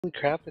Holy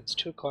crap, it's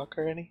 2 o'clock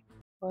already?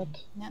 What?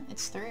 No,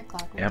 it's 3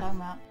 o'clock. What are you talking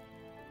about?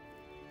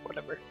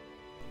 Whatever.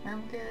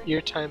 Remember?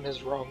 Your time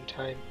is wrong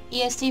time.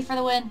 EST for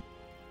the win.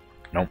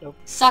 Nope.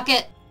 Suck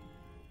it!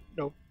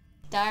 Nope.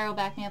 Dire will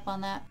back me up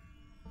on that.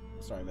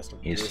 Sorry, Mr.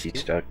 EST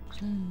stuck.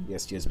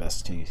 EST is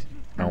best team.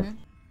 Nope.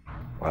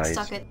 Lies.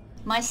 Suck it.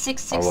 My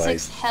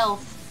 666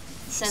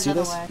 health says See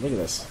this? otherwise. Look at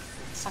this.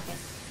 Suck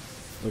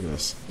it. Look at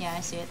this. Yeah,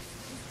 I see it.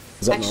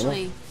 Is that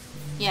Actually, normal?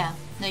 yeah.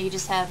 No, you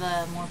just have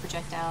more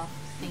projectile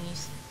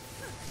thingies.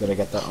 Did I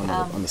get that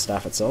on the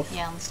staff itself?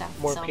 Yeah, on the staff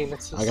More itself.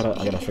 penises. I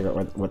gotta figure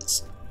out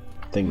what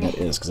thing that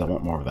is, because I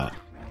want more of that.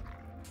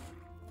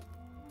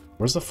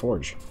 Where's the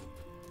forge?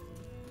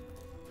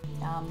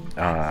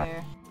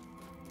 There.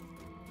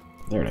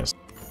 There it is.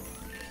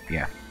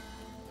 Yeah.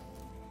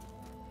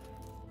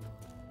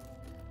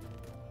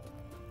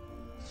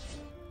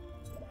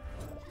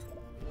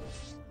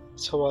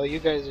 So while you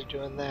guys are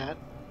doing that,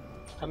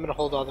 I'm gonna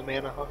hold all the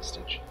mana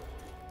hostage.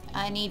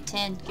 I need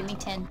 10. Give me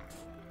 10.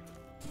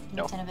 Give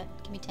No. me 10 of it.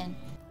 Give me 10.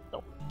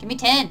 No. Give me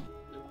 10!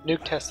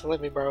 Nuke has to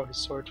let me borrow his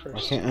sword I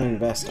first. can't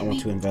invest. I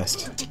want to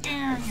invest.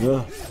 Damn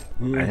Ugh.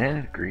 I didn't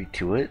agree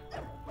to it.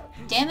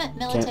 it,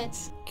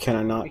 Militits. Can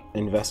I not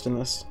invest in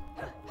this?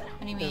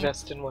 What do you mean?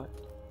 Invest in what?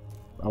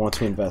 I want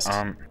to invest.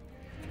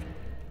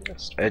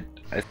 Invest. I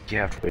think you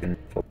have to wait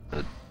until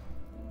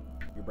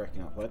You're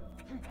breaking up. What?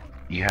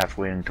 you have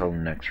to wait until the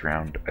next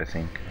round, I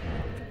think.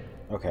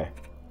 Okay.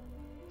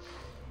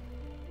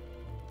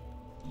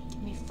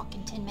 Give me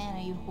fucking 10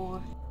 mana, you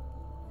whore.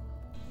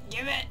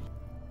 Give it!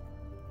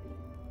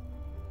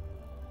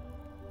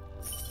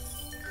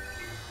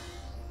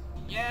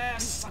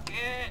 Yes, suck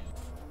it!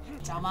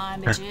 It's all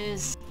mine,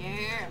 bitches.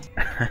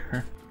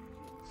 Yeah.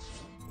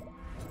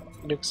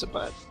 Nuke's a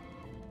butt.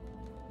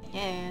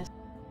 Yes.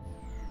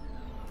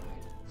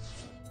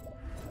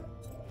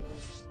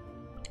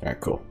 Alright,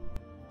 cool.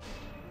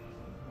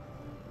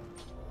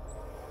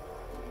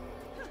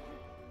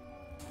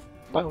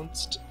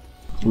 Bounced.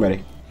 I'm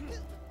ready.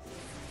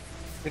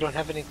 We don't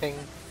have anything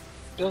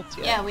built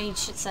yet. Yeah, we need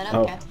shit set up,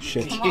 Oh, guys.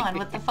 shit. Come on,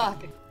 what the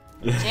fuck?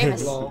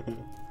 Jameis. Lol.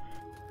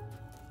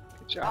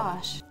 Good job.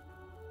 Gosh.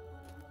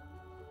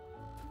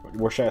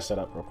 Where should I set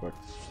up real quick?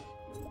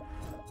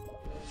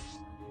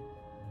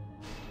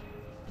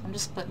 I'm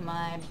just putting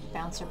my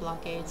bouncer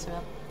blockades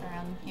up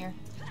around here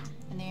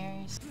in the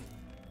areas.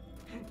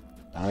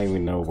 I don't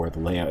even know where the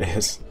layout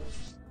is.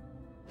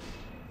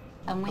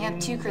 We have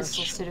 2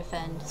 crystals to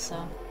defend,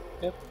 so.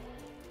 Yep.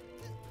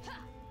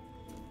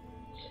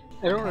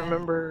 I don't Okay.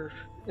 remember.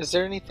 Is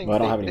there anything? Well, I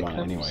don't have big any that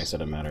mana comes? anyway, so it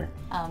doesn't matter.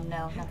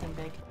 No, nothing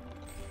big.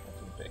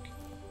 Nothing big.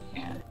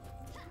 Yeah.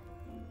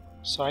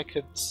 So I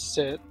could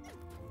sit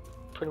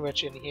pretty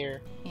much in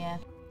here. Yeah.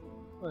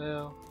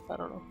 Well, I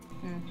don't know.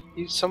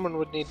 Hmm. Someone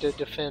would need to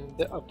defend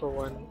the upper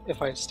one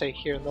if I stay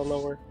here in the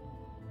lower.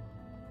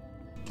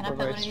 Can I Or put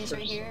one of vice these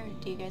right versa. here?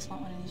 Or do you guys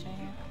want one of these right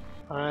here?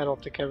 I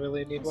don't think I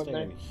really need I'll one stay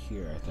there. over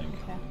here, I think.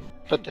 Okay.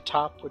 But the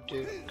top would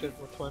do good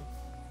with one.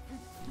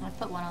 I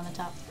put one on the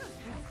top.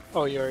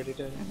 Oh, you already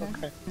did. Mhm.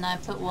 Okay. And I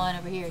put one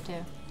over here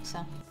too.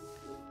 So.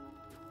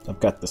 I've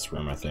got this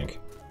room, I think.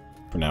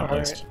 For now, at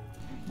Alright. least.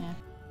 Yeah.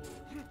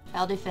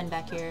 I'll defend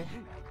back here.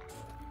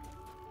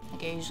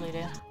 Like I usually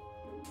do.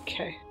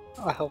 Okay.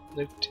 I'll help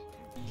Luke too.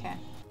 Okay.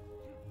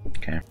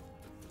 Okay.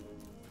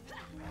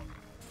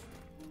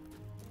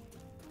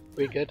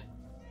 We good?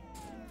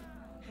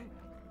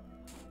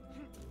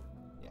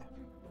 Yeah.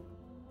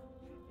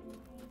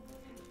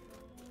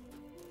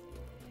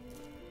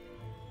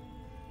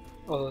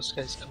 Oh, those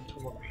guys come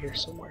from over here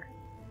somewhere.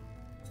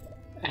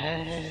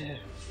 Ah,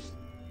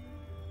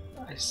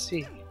 I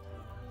see.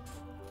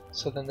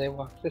 So then they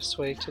walk this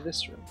way to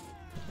this room.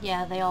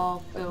 Yeah, they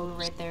all go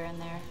right there and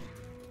there.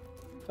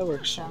 That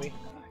works So. for me.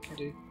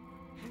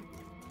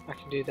 I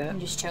can do that. And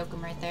just choke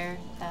them right there,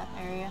 that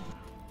area.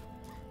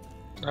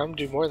 I'm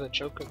do more than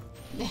choking.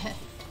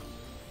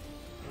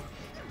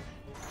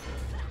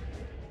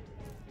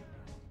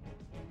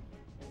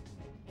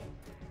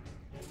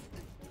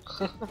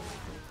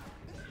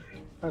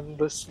 I'm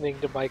listening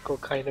to Michael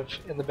kind of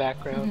in the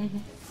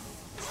background.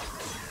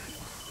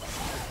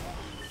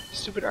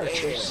 Stupid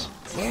archers.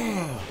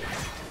 Yeah!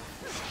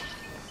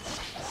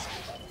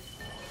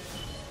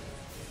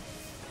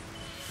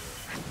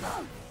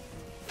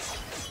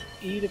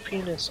 Eat a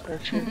penis,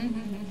 archer.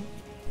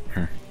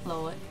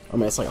 Blow it. Oh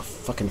man, it's like a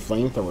fucking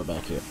flamethrower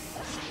back here.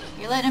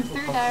 You're letting him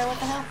through, Dire, what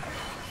the hell?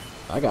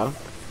 I got him.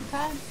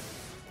 Okay.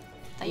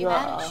 Thought you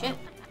had it? Shit.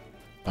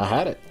 I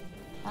had it.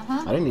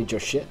 Uh-huh. I didn't need your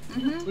shit.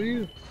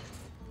 Woo.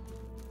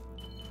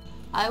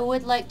 I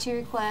would like to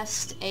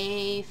request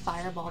a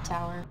fireball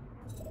tower.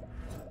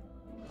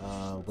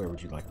 Where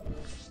would you like them?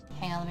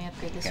 Hang on, let me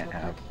upgrade this real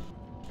Can't quick.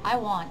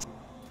 have.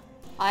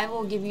 I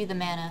will give you the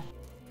mana.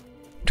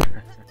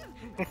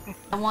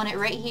 I want it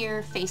right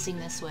here, facing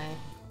this way.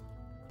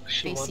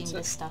 She Facing wants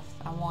this it. stuff.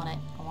 I want it.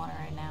 I want it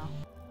right now.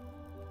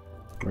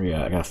 Where you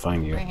at? I gotta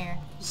find you. Right here.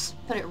 Just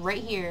put it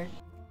right here,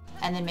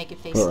 and then make it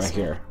face Put it this right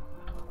way. here.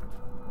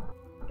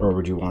 Or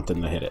would you want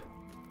them to hit it?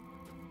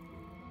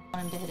 I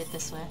want him to hit it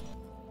this way.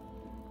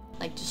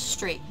 Like, just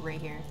straight right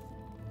here.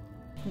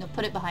 No,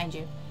 put it behind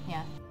you.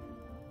 Yeah.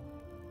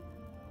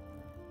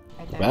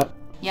 Right there. That?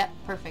 Yep,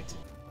 perfect.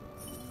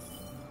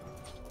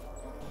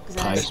 Because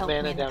that Nice. has helped me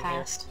Mana in the down here.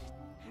 past.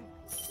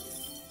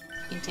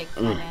 You can take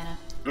my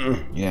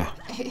mana. Yeah.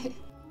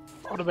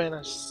 All the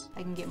manas.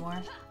 I can get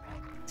more.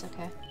 It's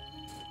okay.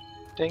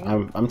 Dang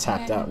it. I'm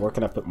tapped out. Where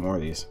can I put more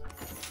of these?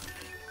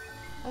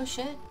 Oh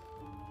shit.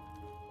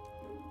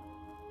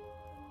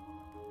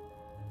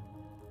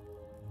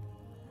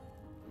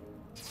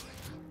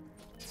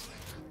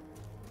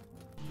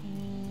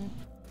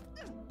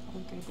 I'll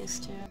upgrade this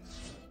too.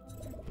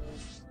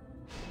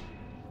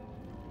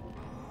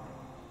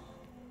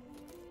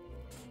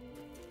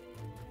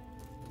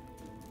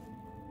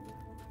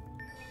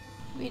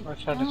 I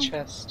found a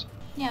chest.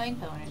 Yeah, we can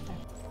put one right there.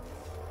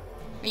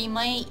 Or you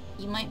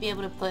might be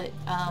able to put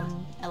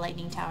a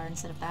lightning tower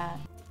instead of that.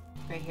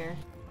 Right here.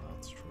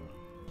 That's true.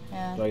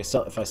 Yeah. Do I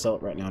sell? If I sell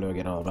it right now, do I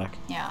get it all back?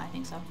 Yeah, I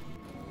think so.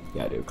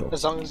 Yeah, I do. Cool.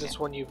 As long as it's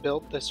one you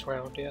built this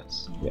round,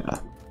 yes. Yeah.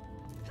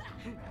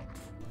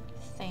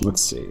 Thanks.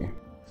 Let's see.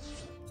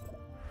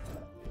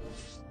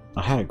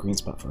 I had a green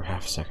spot for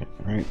half a second.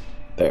 Right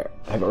there.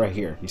 I have it right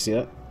here. You see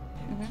that?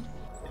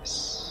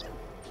 Yes.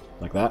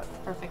 Like that?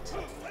 Perfect.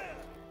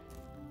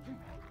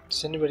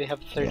 Does anybody have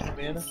 30 Yeah.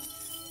 mana?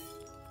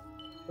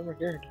 Oh my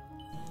god.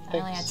 I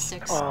only had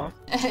 6. Aw.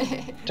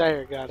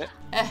 Dire got it.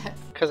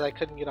 Because I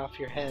couldn't get off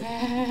your head.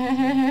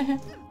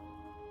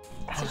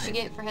 That's what you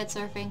get for head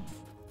surfing.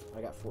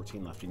 I got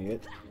 14 left. You need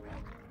it?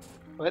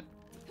 What?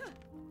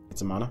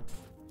 It's a mana.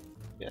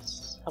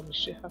 Yes. How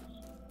much do you have?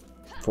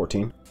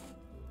 14.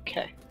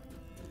 Okay.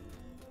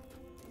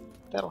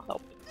 That'll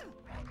help.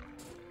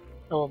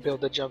 I won't be able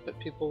to jump at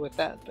people with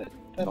that, but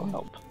that'll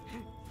help.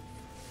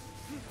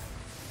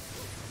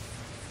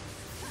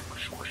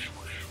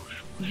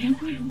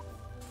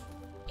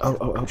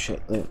 Oh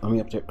shit. Let me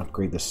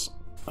upgrade this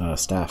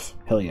staff.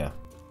 Hell yeah.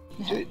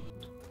 Dude.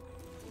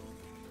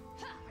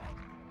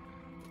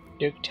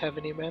 Nuked have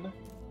any mana?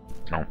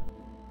 No.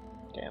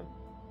 Damn.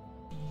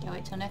 Yeah,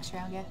 wait till next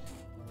round, yeah.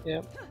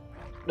 Yep.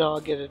 No, I'll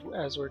get it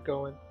as we're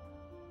going.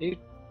 You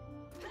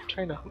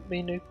trying to hump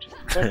me, Nuked?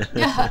 What?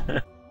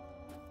 Yeah.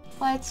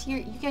 What?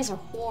 You guys are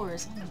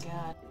whores. Oh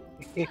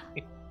my god.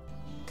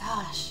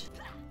 Gosh.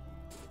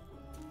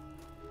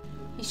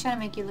 He's trying to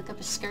make you look up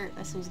his skirt.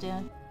 That's what he's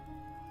doing.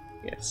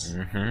 Yes.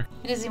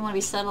 He doesn't even want to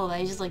be subtle though.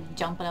 He's just like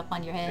jumping up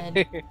on your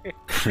head.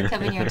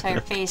 Covering your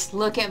entire face.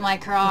 Look at my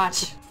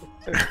crotch.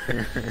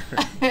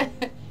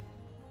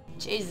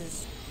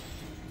 Jesus.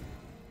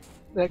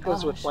 That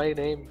goes with Gosh. my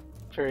name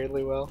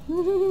fairly well.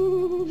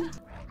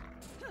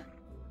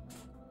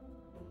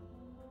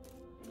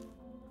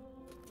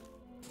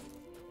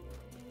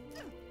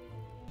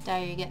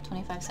 Dyer, you get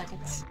 25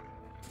 seconds.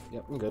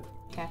 Yep, I'm good.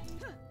 Okay.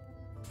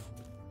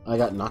 I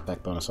got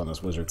knockback bonus on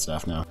this wizard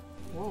staff now.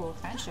 Ooh,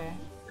 Frencher.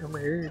 Oh my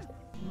god.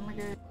 Oh my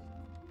god.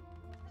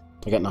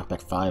 I got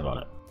knockback 5 on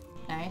it.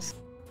 Nice.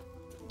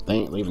 They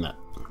ain't leaving that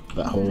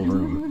whole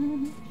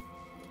room.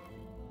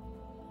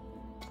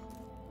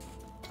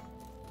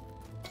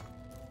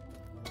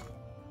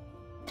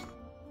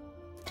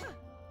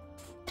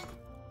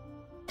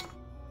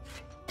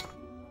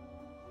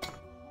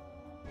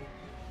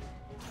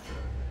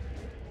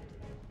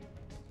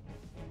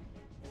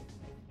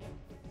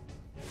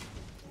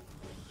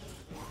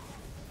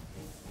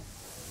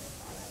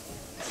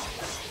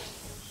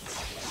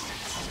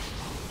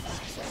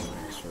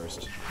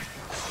 First.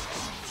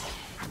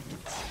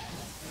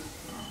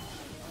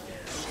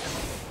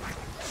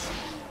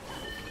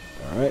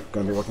 Alright,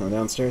 gonna be working on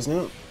downstairs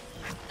now.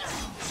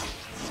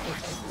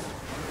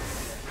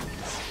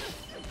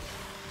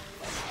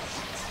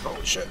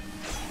 Holy shit.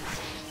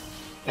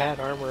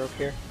 Bad armor up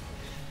here.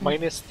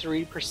 Minus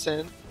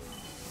 3%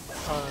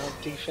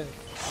 defense.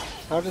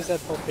 How does that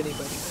help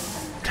anybody?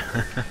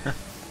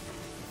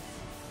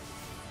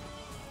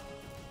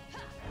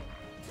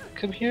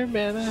 Come here,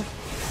 mana.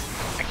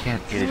 I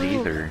can't get it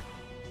either.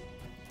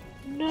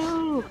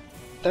 No!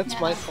 That's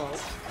my No.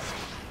 fault.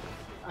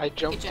 I Good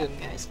jumped job, and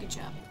guys. Good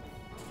job.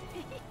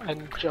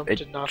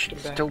 It and knocked him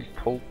back. still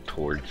pulled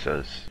towards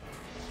us.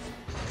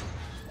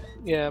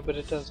 Yeah, but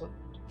it doesn't.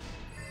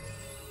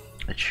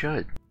 It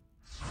should.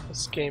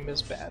 This game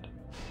is bad.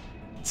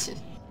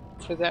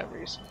 For that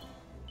reason.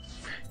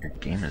 Your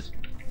game is...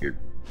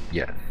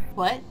 Yeah.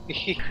 What?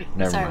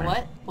 Never Sorry, mind.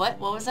 what? What?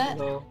 What was that?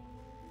 Hello.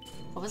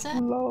 What was that?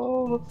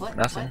 Hello. What?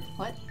 Nothing.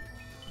 What?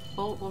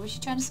 What was she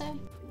trying to say?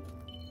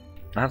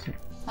 Nothing.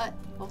 What?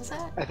 What was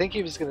that? I think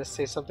he was gonna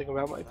say something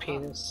about my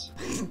penis.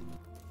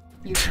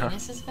 Your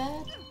penis is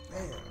bad?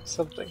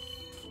 Something.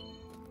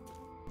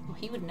 Well,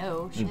 he would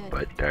know. Shit.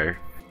 But there.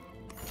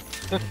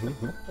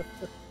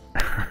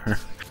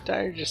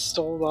 Dire just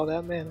stole all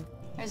that mana.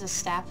 There's a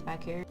staff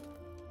back here.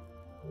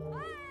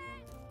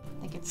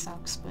 I think it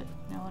sucks, but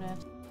no,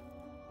 whatever.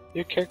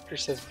 Your character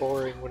says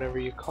boring whenever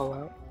you call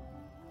out.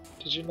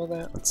 Did you know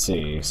that? Let's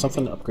see.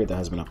 Something to upgrade that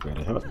has been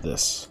upgraded. How about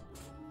this?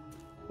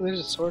 There's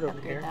a sword over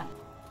Upgrade here. that.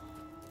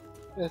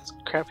 It's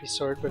a crappy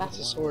sword, but it's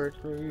a sword.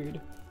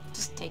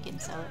 Just take it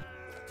and sell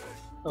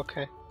it.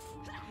 Okay.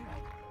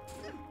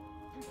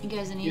 You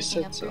guys need You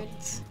anything said so.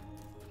 upgrades?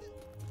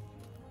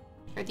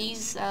 Are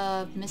these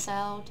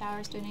missile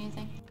towers doing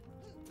anything?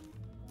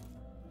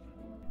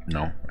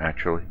 No,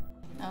 actually.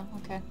 Oh,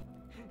 okay.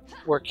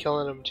 We're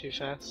killing them too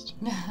fast.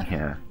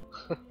 Yeah.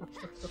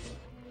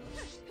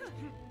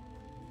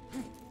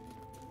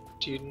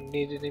 Do you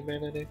need any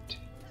mana nuke?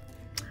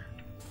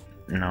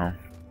 No.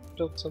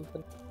 Build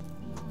something.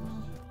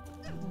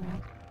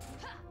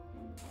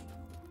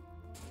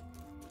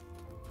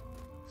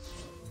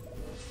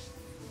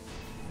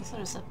 Let's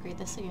let us upgrade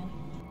this again.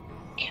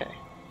 Okay.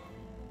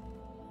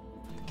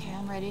 Okay,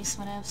 I'm ready,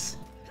 Swinevs.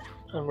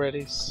 I'm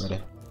ready.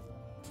 Ready.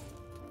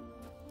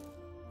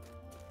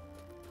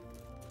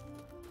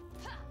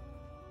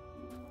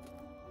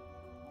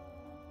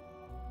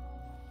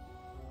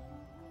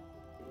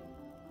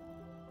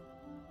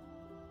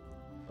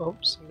 Oh,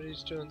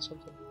 somebody's doing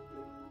something.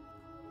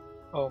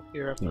 Oh,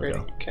 you're There we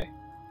upgrading. go. Okay.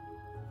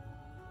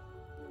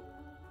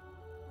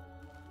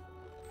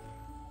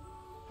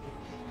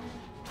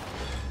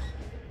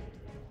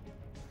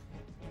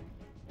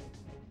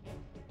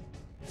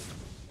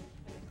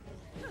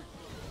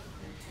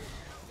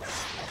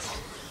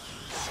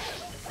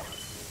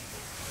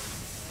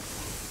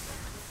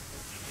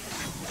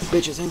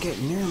 Bitches ain't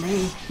getting near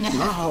me. My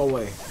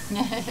hallway.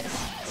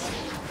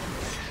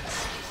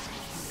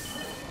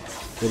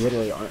 They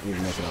literally aren't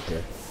even making up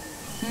here.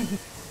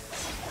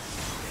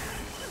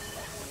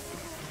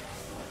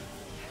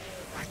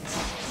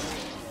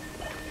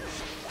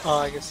 Oh,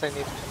 I guess I need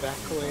to come back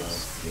a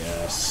ways.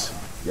 Yes.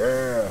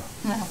 Yeah.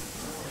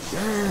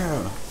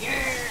 Yeah.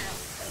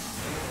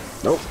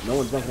 Nope, no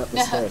one's making up the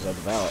stairs at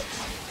the ballot.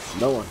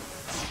 No one.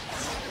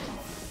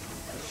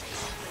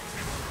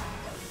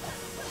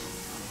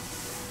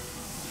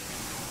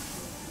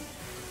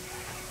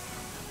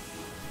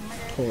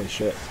 Holy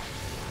shit.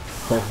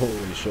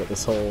 Holy shit,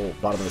 this whole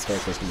bottom of the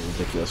staircase is gonna be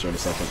ridiculous here in a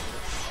second.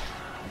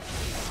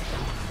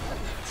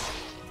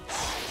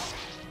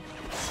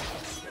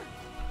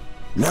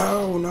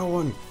 No, no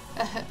one.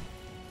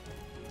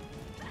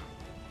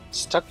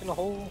 Stuck in a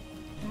hole.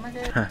 We're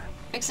good.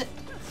 Fix it.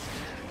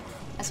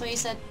 That's what you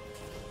said.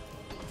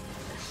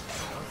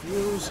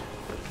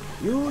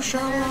 You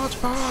shall not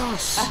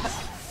pass.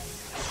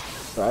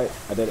 Right,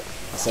 I did it.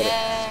 I said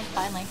Yeah,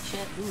 finally. Shit.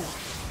 it.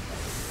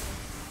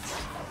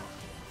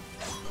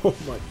 Oh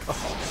my god.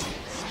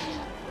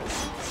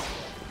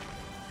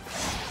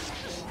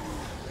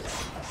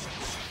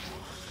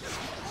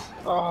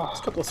 Oh, There's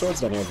a couple of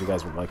swords down here if you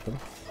guys would like them.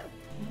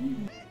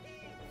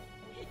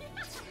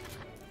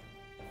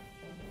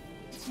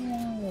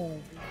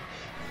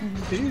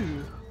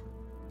 ew.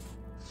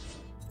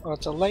 Oh,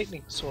 it's a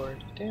lightning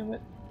sword. Damn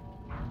it.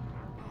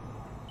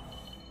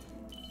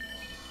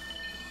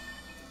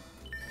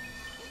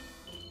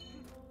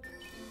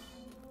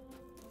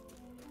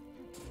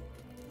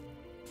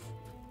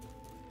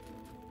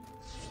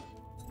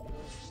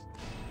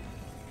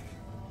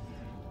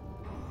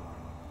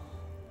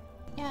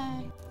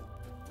 Yay.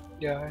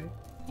 Yeah.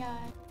 Yay.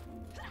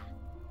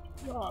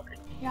 Oh,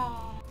 Yeah.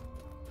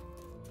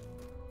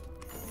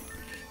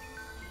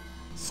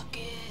 Suck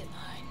it,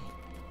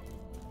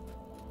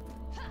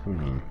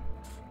 mine.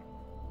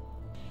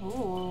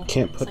 Ooh.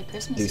 Can't it's put like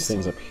Christmas these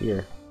things season. up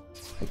here.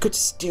 I could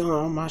steal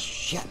all my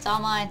shit. It's all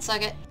mine.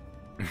 Suck it.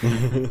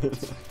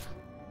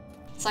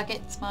 Suck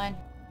it. It's mine.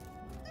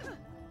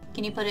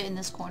 Can you put it in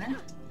this corner?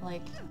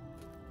 Like.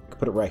 I could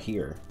put it right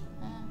here.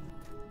 Uh,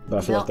 But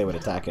I feel like They'll- they would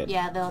attack it.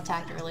 yeah, they'll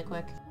attack it really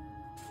quick.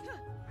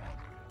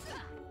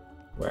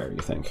 Where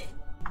you think?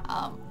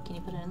 Can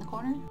you put it in the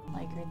corner?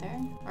 Like right there?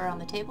 Or on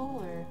the table?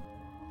 Or.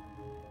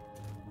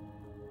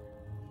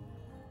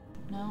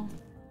 No?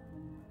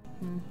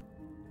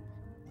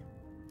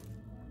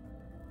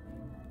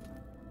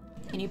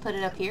 Can you put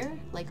it up here?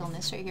 Like on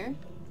this right here?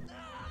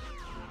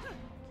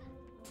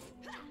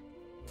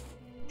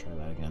 Try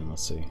that again.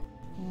 Let's see.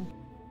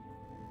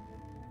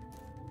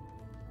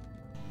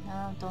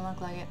 No, don't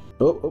look like it.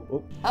 Oh, oh,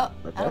 oh. Oh,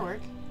 Right that'll there?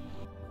 work.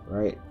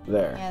 Right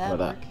there. Yeah, How that'll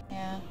about work.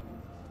 Yeah.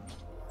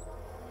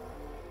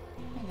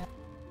 There you go.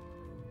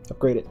 that?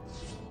 Upgrade it.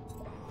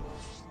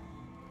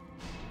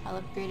 I'll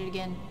upgrade it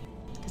again.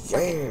 'Cause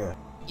suck it.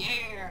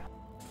 Yeah.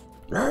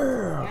 Yeah!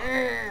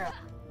 Yeah.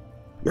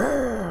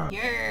 Yeah! Yeah.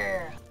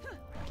 Yeah!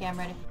 Okay, I'm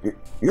ready.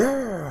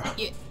 Yeah.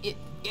 Yeah! Yeah!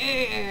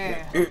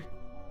 Yeah!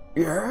 Yeah.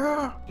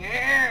 Yeah!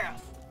 Yeah.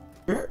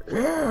 Yeah.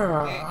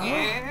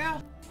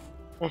 Yeah!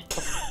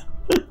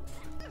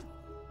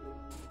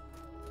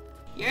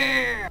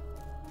 Yeah!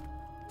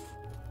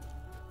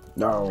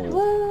 No.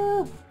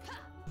 Woo!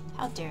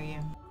 How dare you?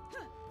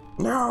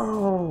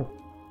 No.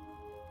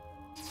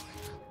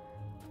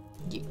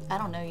 I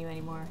don't know you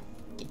anymore.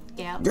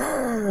 Get out.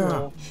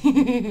 Yeah.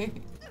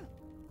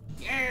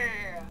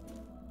 Yeah!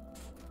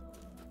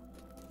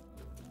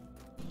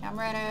 I'm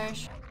ready.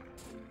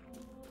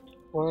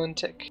 one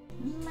tick.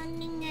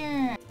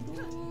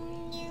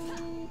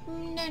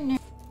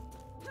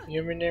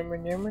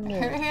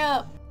 Hurry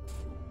up!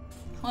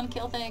 I wanna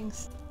kill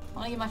things. I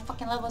wanna get my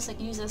fucking level so I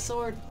can use this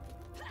sword.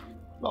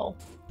 No.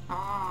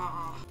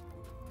 Ah.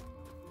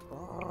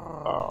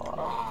 Oh.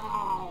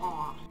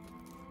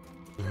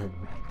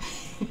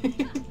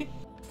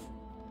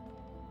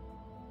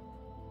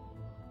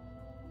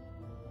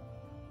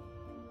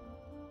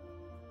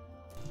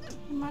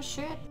 My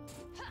shit.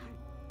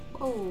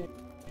 Whoa.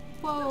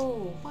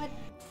 Whoa. What?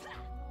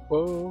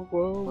 Whoa,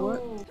 whoa,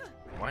 what? Whoa.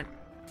 What?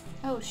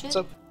 Oh shit. What's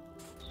up?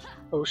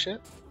 Oh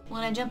shit.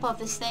 When I jump off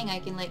this thing, I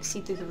can like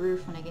see through the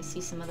roof and I can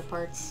see some other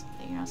parts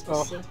that you're not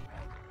supposed to see.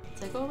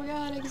 It's like, oh my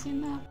god, I can see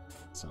the map.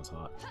 Sounds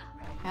hot.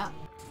 Yeah.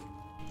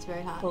 It's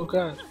very hot. Oh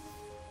god.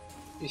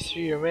 You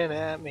threw your mana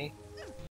at me.